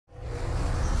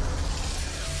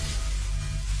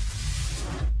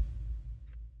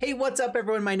Hey, what's up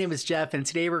everyone? My name is Jeff and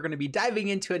today we're going to be diving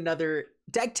into another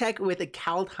deck tech with a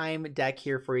KALDHEIM deck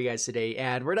here for you guys today.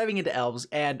 And we're diving into elves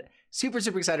and super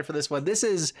excited for this one.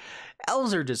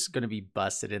 Elves are just going to be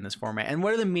busted in this format. And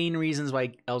what are the main reasons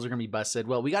why elves are going to be busted?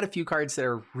 Well, we got a few cards that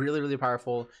are really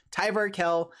powerful. Tyvar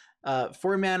Kel,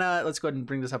 4 mana. Let's go ahead and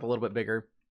bring this up a little bit bigger.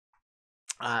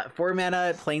 4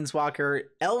 mana, Planeswalker.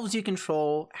 Elves you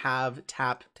control have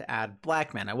tap to add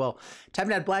black mana. Well, tap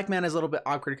to add black mana is a little bit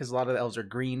awkward because a lot of the elves are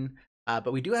green,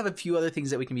 but we do have a few other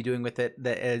things that we can be doing with it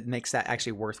that makes that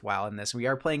actually worthwhile in this. We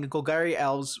are playing Golgari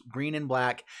elves, green and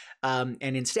black, and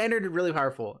in standard, really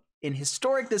powerful. In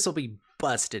historic, this will be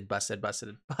busted.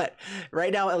 But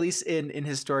right now, at least in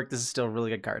historic, this is still a really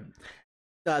good card.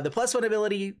 The +1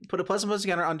 ability, put a +1/+1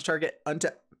 counter onto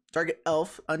target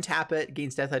elf, untap it,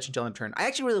 gains death touch until end turn. I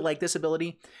actually really like this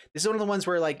ability. This is one of the ones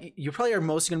where like you probably are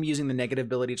mostly going to be using the negative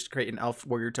ability to create an elf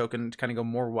warrior token to kind of go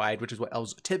more wide, which is what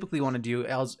elves typically want to do.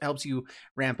 Elves helps you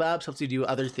ramp up, helps you do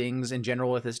other things in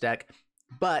general with this deck.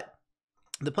 But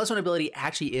the +1 ability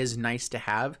actually is nice to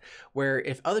have, where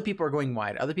if other people are going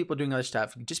wide, other people are doing other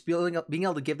stuff, just being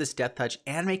able to give this death touch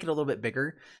and make it a little bit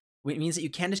bigger, it means that you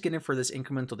can just get in for this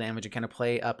incremental damage and kind of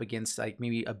play up against like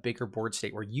maybe a bigger board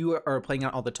state where you are playing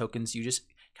out all the tokens. You just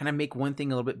kind of make one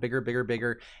thing a little bit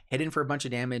bigger, hit in for a bunch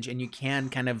of damage, and you can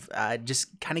kind of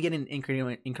just kind of get an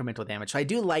incremental damage. So I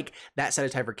do like that side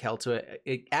of Tyvar Kel to it.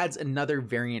 It adds another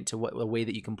variant to the way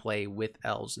that you can play with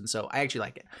elves, and so I actually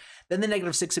like it. Then the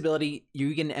 -6 ability,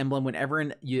 you get an emblem whenever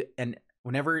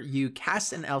you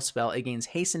cast an elf spell, it gains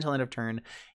haste until end of turn.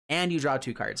 And you draw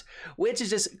 2 cards, which is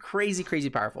just crazy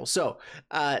powerful. So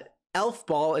elf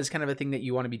ball is kind of a thing that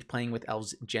you want to be playing with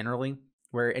elves generally,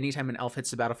 where anytime an elf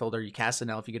hits the battlefield or you cast an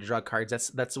elf, you get to draw cards.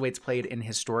 That's the way it's played in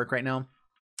historic right now,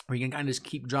 where you can kind of just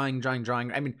keep drawing.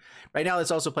 I mean, right now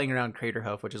it's also playing around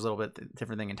Craterhoof, which is a little bit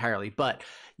different thing entirely, but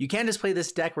you can just play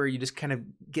this deck where you just kind of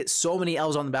get so many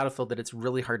elves on the battlefield that it's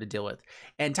really hard to deal with.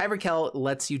 And Tyvar Kel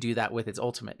lets you do that with its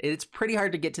ultimate. It's pretty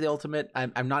hard to get to the ultimate.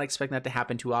 I'm not expecting that to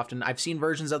happen too often. I've seen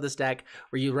versions of this deck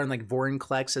where you run like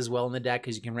Vorinclex as well in the deck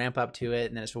because you can ramp up to it,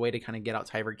 and then it's a way to kind of get out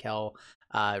Tyvar Kel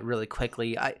really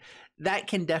quickly. That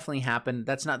can definitely happen.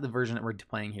 That's not the version that we're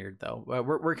playing here, though.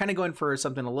 We're kind of going for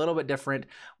something a little bit different,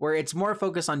 where it's more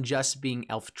focused on just being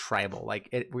elf tribal.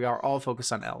 We are all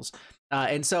focused on elves.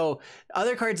 And so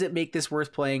other cards that make this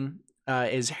worth playing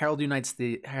is Herald Unites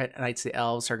the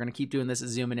Elves. So we're going to keep doing this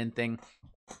zooming in thing.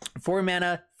 4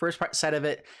 mana, first side of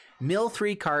it. Mill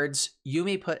 3 cards. You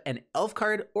may put an elf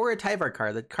card or a Tyvar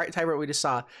card. The Tyvar we just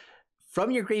saw from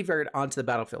your graveyard onto the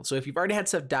battlefield. So if you've already had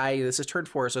stuff die, this is turn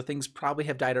 4, so things probably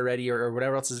have died already or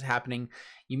whatever else is happening.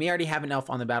 You may already have an elf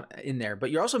on the in there, but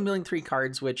you're also milling 3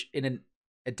 cards, which in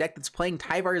a deck that's playing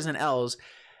Tyvars and elves,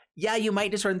 yeah, you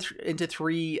might just run into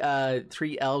 3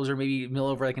 elves or maybe mill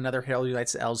over like another Herald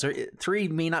Unites the Elves. 3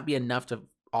 may not be enough to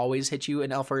always hit you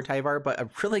an elf or a Tyvar, but a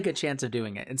really good chance of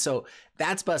doing it. And so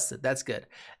that's busted. That's good.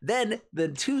 Then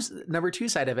the number 2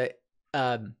 side of it,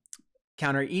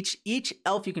 counter, each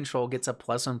elf you control gets a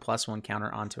 +1/+1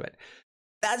 counter onto it.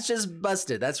 That's just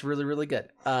busted. That's really good.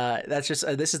 That's just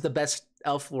this is the best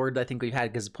elf lord I think we've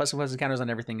had, because +1/+1 counters on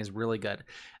everything is really good.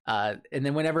 And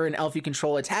then whenever an elf you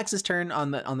control attacks this turn on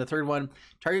the third one,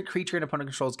 target creature and opponent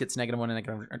controls gets -1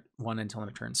 and -1 until end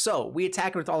of turn. So we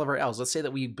attack with all of our elves. Let's say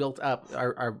that we built up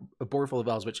our board full of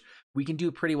elves, which we can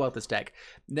do pretty well with this deck.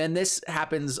 Then this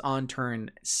happens on turn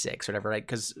 6 or whatever, right?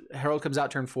 Because Herald comes out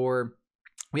turn 4.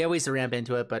 We have ways to ramp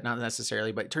into it, but not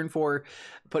necessarily. But turn 4,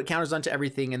 put counters onto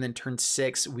everything, and then turn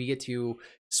 6, we get to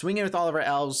swing in with all of our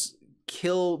elves,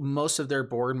 kill most of their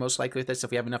board, most likely with this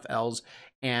if we have enough elves,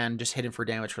 and just hit in for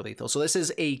damage for lethal. So this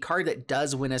is a card that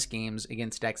does win us games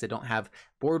against decks that don't have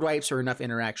board wipes or enough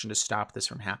interaction to stop this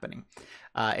from happening.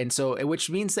 And so, which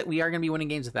means that we are going to be winning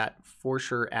games with that for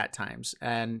sure at times.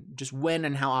 And just when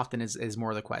and how often is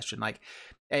more of the question. Like,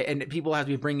 and people have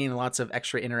to be bringing lots of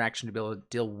extra interaction to be able to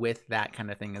deal with that kind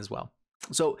of thing as well.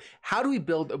 So how do we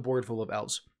build a board full of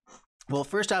elves? Well,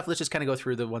 first off, let's just kind of go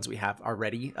through the ones we have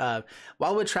already.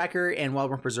 Wildwood Tracker and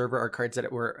Wildwood Preserver are cards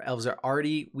that elves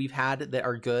we've had that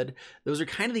are good. Those are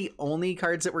kind of the only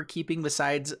cards that we're keeping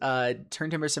besides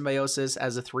Turntimber Symbiosis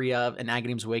as a 3-of and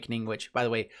Aghanim's Awakening, which, by the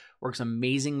way, works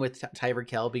amazing with Tyvar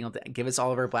Kel, being able to give us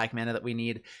all of our black mana that we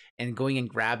need, and going and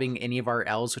grabbing any of our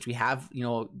elves, which we have,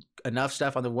 enough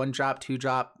stuff on the 1-drop,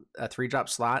 2-drop, 3-drop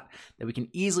slot that we can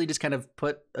easily just kind of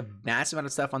put a massive amount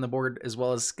of stuff on the board, as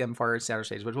well as Skemfar Shadow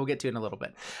Stage, which we'll get to in a little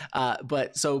bit.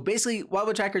 But so basically,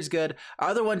 Wildwood Tracker is good. Our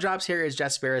other 1-drops here is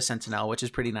Jaspera Sentinel, which is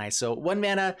pretty nice. So 1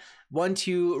 mana,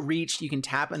 1/2 reach. You can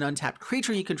tap an untapped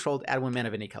creature you control to add 1 mana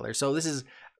of any color. So this is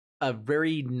a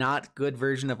very not good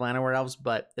version of Llanowar Elves,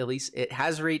 but at least it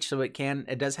has reach, so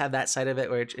it does have that side of it,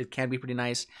 which it can be pretty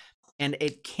nice. And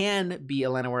it can be a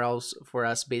Llanowar Elves for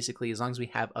us, basically, as long as we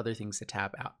have other things to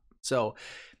tap out. So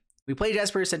we play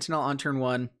Jesper Sentinel on turn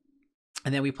 1,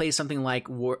 and then we play something like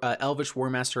Elvish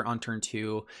Warmaster on turn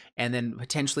 2, and then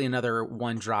potentially another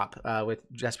 1-drop with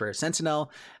Jesper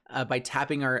Sentinel by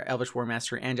tapping our Elvish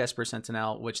Warmaster and Jesper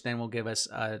Sentinel, which then will give us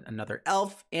another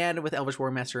elf, and with Elvish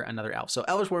Warmaster, another elf. So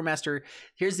Elvish Warmaster,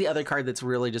 here's the other card that's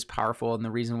really just powerful, and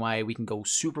the reason why we can go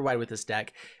super wide with this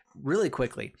deck really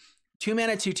quickly. 2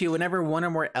 mana, 2/2. Whenever one or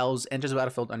more elves enters the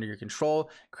battlefield under your control,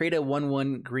 create a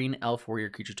 1/1 green elf warrior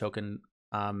creature token.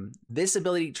 This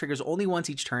ability triggers only once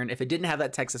each turn. If it didn't have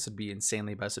that text, this would be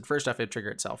insanely busted. First off, it'd trigger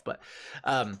itself, but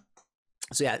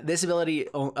so yeah, this ability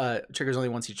triggers only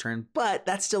once each turn, but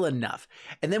that's still enough.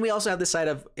 And then we also have the side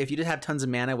of, if you just have tons of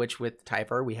mana, which with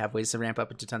Typhar, we have ways to ramp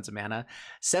up into tons of mana.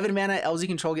 7 mana, elves you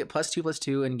control get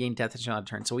 +2/+2 and gain death on a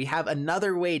turn. So we have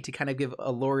another way to kind of give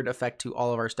a Lord effect to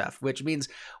all of our stuff, which means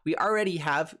we already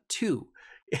have 2.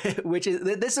 Which is,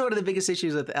 this is one of the biggest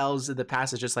issues with elves in the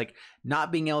past, is just like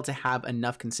not being able to have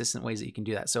enough consistent ways that you can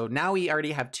do that. So now we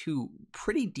already have 2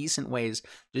 pretty decent ways to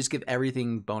just give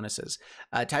everything bonuses.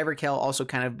 Typhar Kill also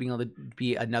kind of being able to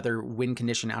be another win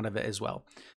condition out of it as well.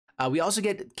 We also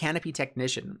get Canopy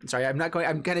Technician. Sorry, I'm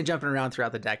kind of jumping around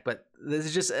throughout the deck, but this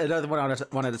is just another one I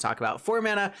wanted to talk about. 4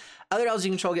 mana, other elves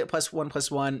you control get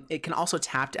 +1/+1. It can also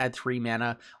tap to add 3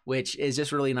 mana, which is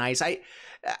just really nice.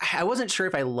 I wasn't sure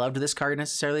if I loved this card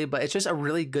necessarily, but it's just a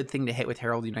really good thing to hit with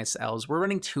Herald Unites the Elves. We're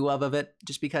running 2 of it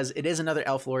just because it is another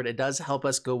elf lord. It does help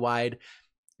us go wide,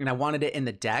 and I wanted it in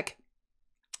the deck.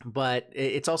 But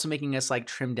it's also making us like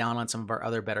trim down on some of our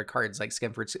other better cards like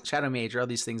Skemford Shadow Mage or all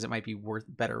these things that might be worth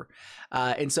better.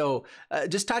 And so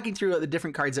just talking through the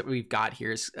different cards that we've got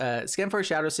here. Skemford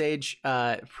Shadow Sage,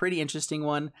 pretty interesting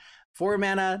one. 4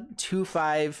 mana,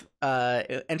 2/5,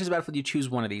 enters the battlefield, you choose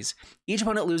one of these. Each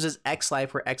opponent loses X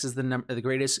life, where X is the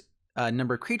greatest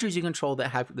number of creatures you control that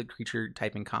have the creature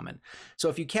type in common. So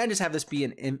if you can just have this be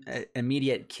an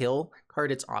immediate kill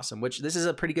card, it's awesome, which this is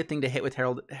a pretty good thing to hit with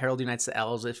Herald Unites the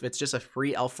Elves. If it's just a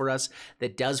free elf for us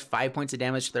that does 5 points of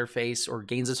damage to their face or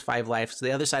gains us 5 life. So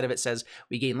the other side of it says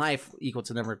we gain life equal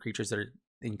to the number of creatures that are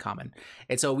in common.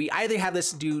 And so we either have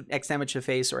this do X damage to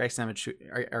face or X damage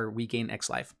or we gain X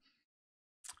life.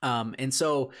 And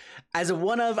so as a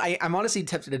one of, I'm honestly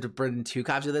tempted to bring 2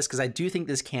 copies of this because I do think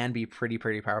this can be pretty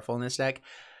powerful in this deck,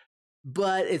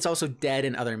 but it's also dead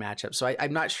in other matchups. So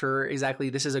I'm not sure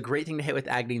exactly. This is a great thing to hit with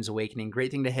Aghanim Awakening,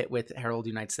 great thing to hit with Herald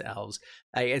Unites the Elves.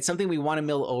 It's something we want to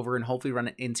mill over and hopefully run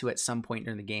it into at some point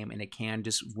during the game, and it can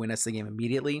just win us the game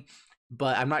immediately.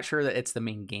 But I'm not sure that it's the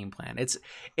main game plan.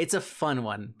 It's a fun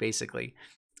one, basically.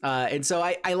 And so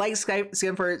I like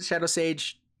Skemford Shadow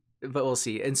Sage, but we'll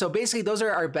see. And so basically those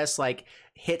are our best like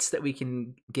hits that we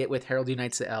can get with Herald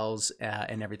Unites the Elves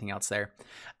and everything else there.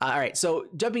 All right, so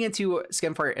jumping into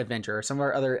Skemford Avenger, some of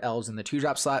our other elves in the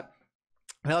 2-drop slot.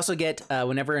 We also get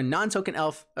whenever a non-token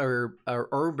elf or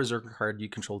berserker card you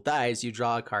control dies, you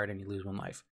draw a card and you lose 1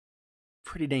 life.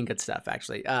 Pretty dang good stuff,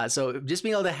 actually. So just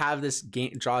being able to have this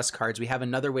game draw us cards, we have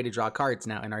another way to draw cards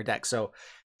now in our deck. So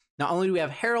not only do we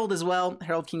have Herald as well,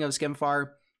 Herald King of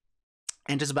Skemfar.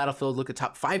 Enters the battlefield, look at the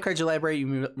top 5 cards of your library.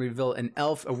 You reveal an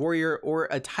elf, a warrior, or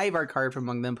a Typhar card from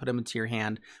among them. Put them into your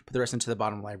hand. Put the rest into the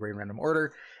bottom of the library in random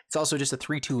order. It's also just a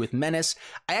 3/2 with Menace.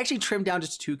 I actually trimmed down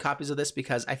just 2 copies of this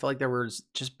because I felt like there was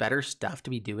just better stuff to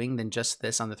be doing than just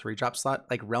this on the 3-drop slot.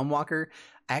 Like Realm Walker,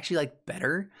 I actually like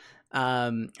better.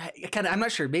 I'm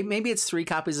not sure. Maybe it's 3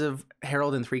 copies of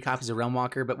Herald and 3 copies of Realm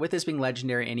Walker. But with this being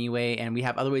legendary anyway, and we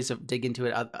have other ways to dig into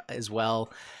it as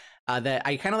well. That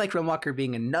I kind of like Realm Walker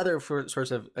being another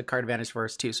source of a card advantage for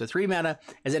us too. So 3 mana,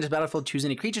 as it enters battlefield, choose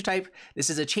any creature type. This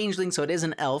is a changeling, so it is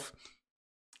an elf,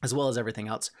 as well as everything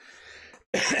else.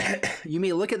 You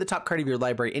may look at the top card of your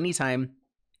library anytime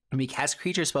and we cast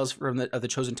creature spells from the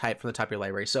chosen type from the top of your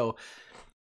library. So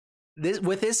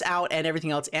with this out and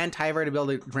everything else, and Typhar to be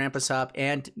able to ramp us up,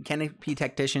 and Canopy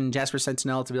Tactician, Jesper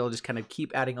Sentinel to be able to just kind of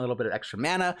keep adding a little bit of extra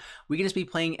mana, we can just be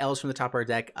playing elves from the top of our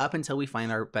deck up until we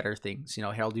find our better things. You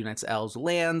know, Herald Unites Elves,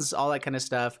 lands, all that kind of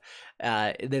stuff.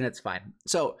 Then it's fine.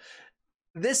 So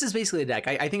this is basically a deck.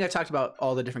 I think I talked about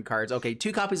all the different cards. Okay,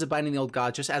 2 copies of Binding the Old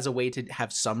God just as a way to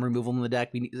have some removal in the deck.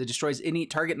 It destroys any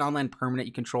target non-land permanent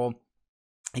you control.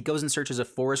 It goes and searches a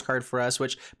forest card for us,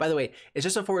 which, by the way, it's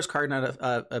just a forest card, not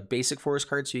a basic forest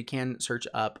card. So you can search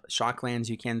up Shocklands.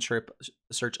 You can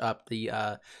search up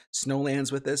the Snowlands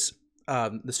with this.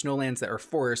 The Snowlands that are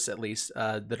forests, at least,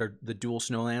 that are the dual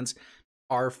Snowlands,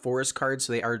 are forest cards,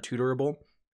 so they are tutorable.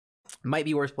 Might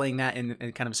be worth playing that in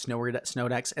kind of snow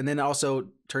decks. And then also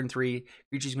turn 3,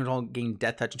 creatures you control gain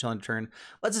death touch until end of turn.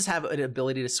 Let's just have an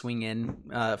ability to swing in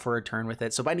for a turn with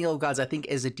it. So Binding of Gods, I think,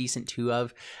 is a decent 2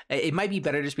 of. It might be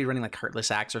better just be running like Heartless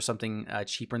Axe or something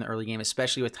cheaper in the early game,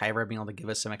 especially with Tyvar being able to give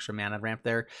us some extra mana ramp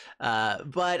there.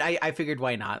 But I figured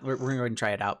why not? We're going to go ahead and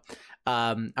try it out.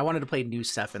 I wanted to play new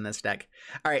stuff in this deck.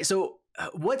 All right, so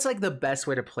what's like the best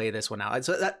way to play this one out?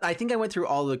 So I think I went through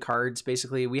all the cards.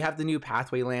 Basically, we have the new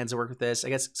pathway lands that work with this. I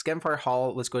guess Skemfire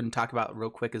Hall, let's go ahead and talk about real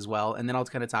quick as well, and then I'll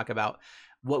kind of talk about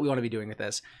what we want to be doing with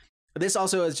this. This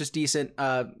also is just decent.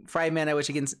 5 mana, which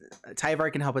again,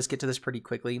 Tyvar can help us get to this pretty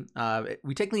quickly.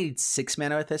 We technically need 6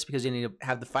 mana with this because you need to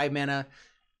have the 5 mana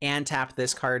and tap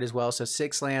this card as well. So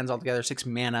 6 lands altogether, 6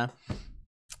 mana.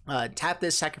 Tap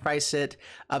this, sacrifice it.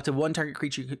 Up to 1 target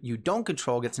creature you don't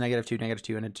control gets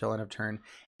 -2/-2 and until end of turn,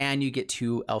 and you get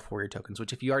 2 elf warrior tokens,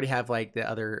 which if you already have like the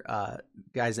other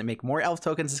guys that make more elf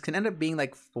tokens, this can end up being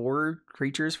like 4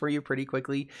 creatures for you pretty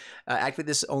quickly. Activate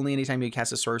this only anytime you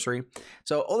cast a sorcery.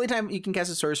 So only time you can cast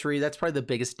a sorcery, that's probably the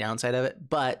biggest downside of it,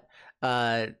 but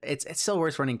it's still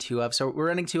worth running 2 of. So we're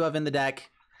running 2 of in the deck.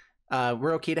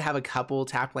 We're okay to have a couple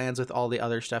tap lands with all the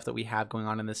other stuff that we have going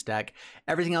on in this deck.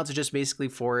 Everything else is just basically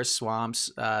forests,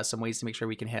 swamps, some ways to make sure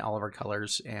we can hit all of our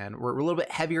colors. And we're a little bit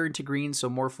heavier into green, so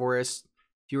more forests,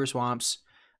 fewer swamps,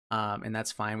 and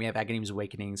that's fine. We have Aghanim's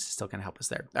Awakenings still kind of help us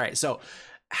there. All right, so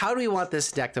how do we want this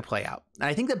deck to play out? And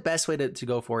I think the best way to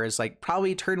go for is like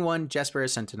probably turn 1, Jesper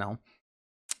Sentinel.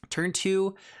 Turn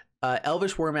 2,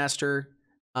 Elvish Warmaster,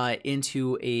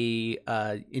 into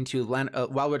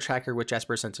Wildwood Tracker with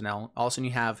Jesper Sentinel. Also,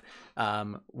 you have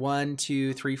 1,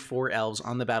 2, 3, 4 elves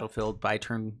on the battlefield by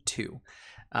turn 2.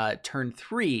 Turn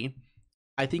 3,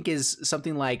 I think, is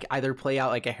something like either play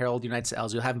out like a Herald Unites the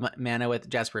Elves. You'll have mana with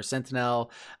Jasper Sentinel,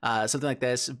 something like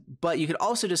this. But you could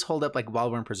also just hold up like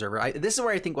Wildborn Preserver. This is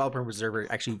where I think Wildborn Preserver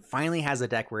actually finally has a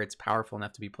deck where it's powerful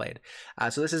enough to be played.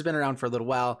 So this has been around for a little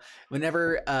while.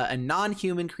 Whenever a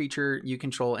non-human creature you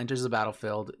control enters the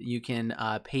battlefield, you can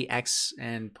pay X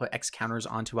and put X counters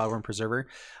onto Wildborn Preserver.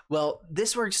 Well,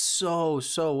 this works so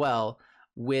well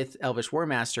with Elvish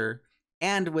Warmaster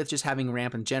and with just having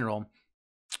ramp in general,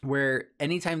 where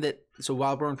anytime that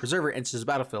Wildborn Preserver enters the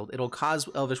battlefield, it'll cause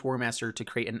Elvish Warmaster to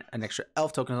create an extra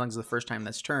elf token as long as the first time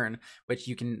this turn, which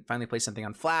you can finally play something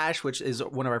on Flash, which is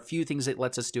one of our few things that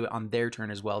lets us do it on their turn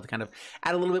as well to kind of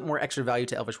add a little bit more extra value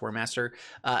to Elvish Warmaster.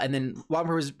 And then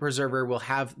Wildborn Preserver will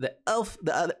have the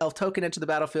other elf token enter the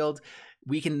battlefield.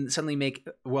 We can suddenly make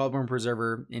Wildborn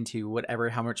Preserver into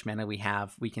how much mana we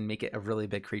have. We can make it a really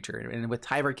big creature. And with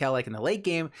Tyvar Kell, like in the late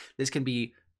game, this can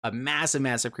be a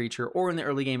massive creature, or in the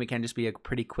early game it can just be a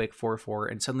pretty quick 4/4,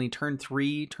 and suddenly turn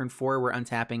 3, turn 4 we're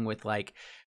untapping with like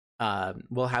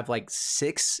we'll have like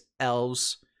 6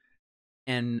 elves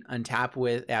and untap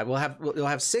with we'll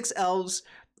have 6 elves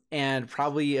and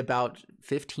probably about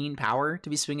 15 power to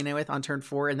be swinging in with on turn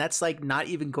 4, and that's like not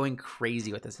even going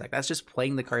crazy with this deck. That's just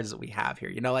playing the cards that we have here,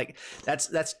 you know, like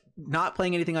that's not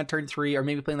playing anything on turn 3, or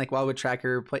maybe playing like Wildwood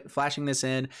Tracker, flashing this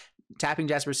in, tapping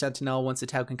Jasper Sentinel once the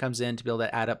token comes in to be able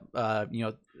to add up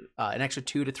an extra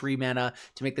 2 to 3 mana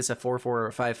to make this a 4/4 or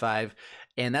a 5/5,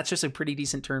 and that's just a pretty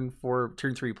decent turn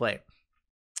 3 play.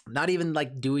 Not even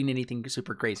like doing anything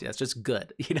super crazy. That's just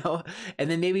good, you know. And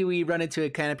then maybe we run into a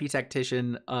Canopy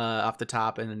Tactician off the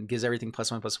top, and then gives everything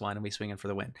 +1/+1, and we swing in for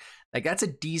the win. Like that's a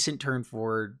decent turn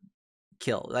 4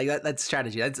 kill. Like that's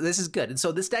strategy. This is good. And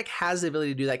so this deck has the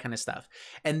ability to do that kind of stuff.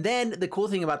 And then the cool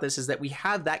thing about this is that we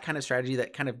have that kind of strategy,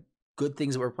 that kind of good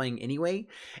things that we're playing anyway,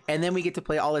 and then we get to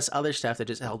play all this other stuff that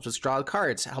just helps us draw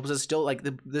cards, helps us still like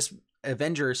this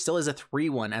Avenger still is a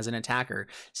 3/1 as an attacker,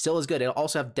 still is good. It'll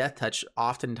also have Death Touch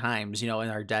oftentimes, you know, in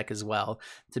our deck as well,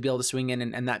 to be able to swing in,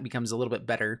 and that becomes a little bit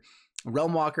better.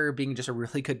 Realm Walker being just a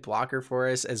really good blocker for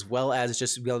us, as well as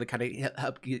just be able to kind of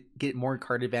help get more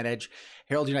card advantage.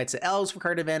 Herald Unites the Elves for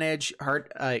card advantage.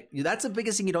 That's the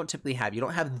biggest thing you don't typically have. You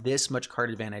don't have this much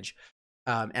card advantage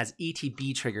as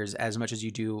ETB triggers as much as you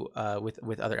do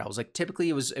with other elves. Like typically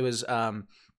it was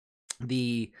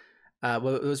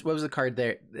what was the card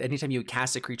there? Anytime you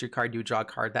cast a creature card, you would draw a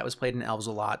card. That was played in elves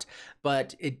a lot,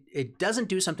 but it doesn't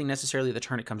do something necessarily the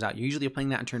turn it comes out. You're usually playing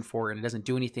that on turn 4 and it doesn't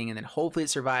do anything, and then hopefully it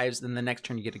survives. Then the next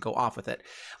turn you get to go off with it.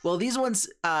 Well, these ones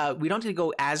we don't need to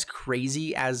go as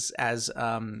crazy as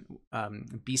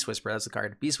Beast Whisperer. That's the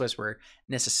card, Beast Whisperer,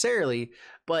 necessarily,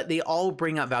 but they all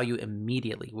bring out value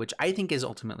immediately, which I think is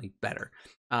ultimately better.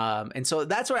 And so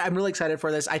that's why I'm really excited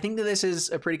for this. I think that this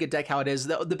is a pretty good deck how it is.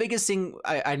 The biggest thing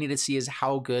I need to see is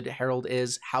how good Herald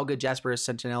is, how good Jasper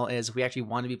Sentinel is. If we actually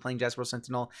want to be playing Jasper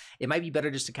Sentinel, it might be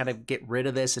better just to kind of get rid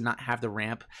of this and not have the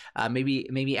ramp.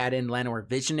 Maybe add in Llanowar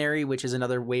Visionary, which is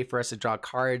another way for us to draw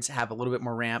cards, have a little bit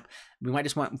more ramp. We might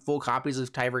just want full copies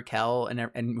of Tyver Kell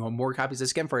and more copies of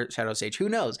Skim for Shadow Sage. Who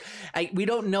knows? We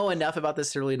don't know enough about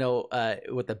this to really know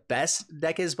what the best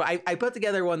deck is, but I put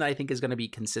together one that I think is going to be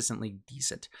consistently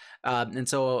decent. And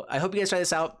so I hope you guys try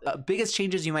this out. Biggest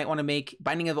changes you might want to make: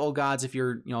 Binding of Old Gods. If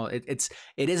you're, it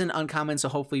isn't uncommon, so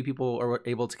hopefully people are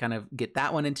able to kind of get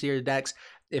that one into your decks.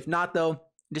 If not, though,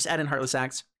 just add in Heartless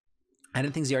Axe. I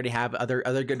don't think you already have other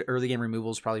good early game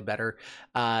removals, probably better.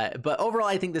 But overall,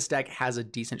 I think this deck has a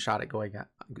decent shot at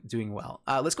doing well.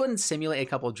 Let's go ahead and simulate a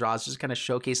couple of draws, just kind of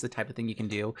showcase the type of thing you can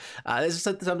do. This is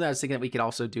something I was thinking that we could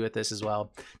also do with this as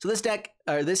well. So this deck,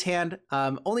 or this hand,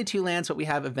 only 2 lands, but we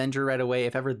have Avenger right away.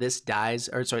 If ever this dies,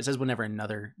 or sorry, it says whenever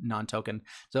another non-token.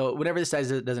 So whenever this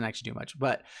dies, it doesn't actually do much.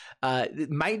 But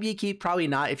it might be a keep, probably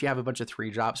not if you have a bunch of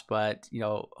 3 drops, but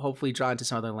hopefully draw into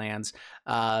some other lands.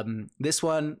 This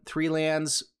one, 3 lands,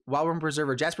 Wildworm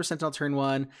Preserver, Jasper Sentinel turn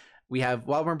 1. We have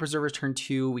Wildworm Preserver turn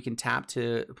 2. We can tap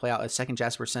to play out a second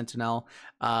Jasper Sentinel.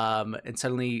 And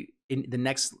suddenly the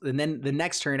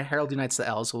next turn, Herald Unites the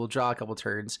Elves. So we'll draw a couple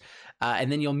turns.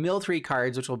 And then you'll mill 3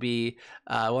 cards, which will be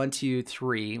 1, 2,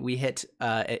 3. We hit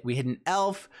an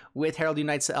elf with Herald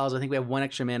Unites the Elves. I think we have 1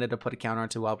 extra mana to put a counter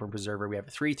onto Wildworm Preserver. We have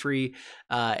a 3/3,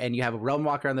 and you have a Realm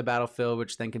Walker on the battlefield,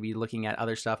 which then can be looking at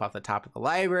other stuff off the top of the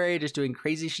library, just doing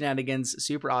crazy shenanigans,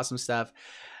 super awesome stuff.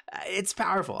 It's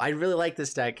powerful. I really like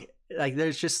this deck. Like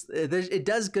it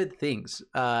does good things.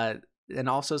 And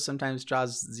also sometimes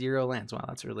draws 0 lands. Wow,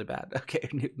 that's really bad. Okay,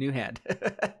 new hand.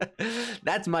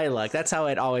 That's my luck. That's how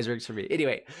it always works for me.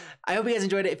 Anyway, I hope you guys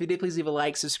enjoyed it. If you did, please leave a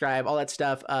like, subscribe, all that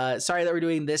stuff. Sorry that we're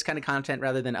doing this kind of content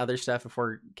rather than other stuff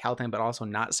before KALDHEIM, but also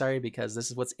not sorry because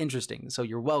this is what's interesting. So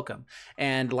you're welcome.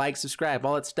 And like, subscribe,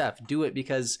 all that stuff. Do it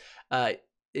because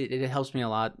it helps me a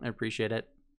lot. I appreciate it.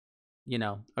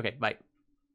 Okay, bye.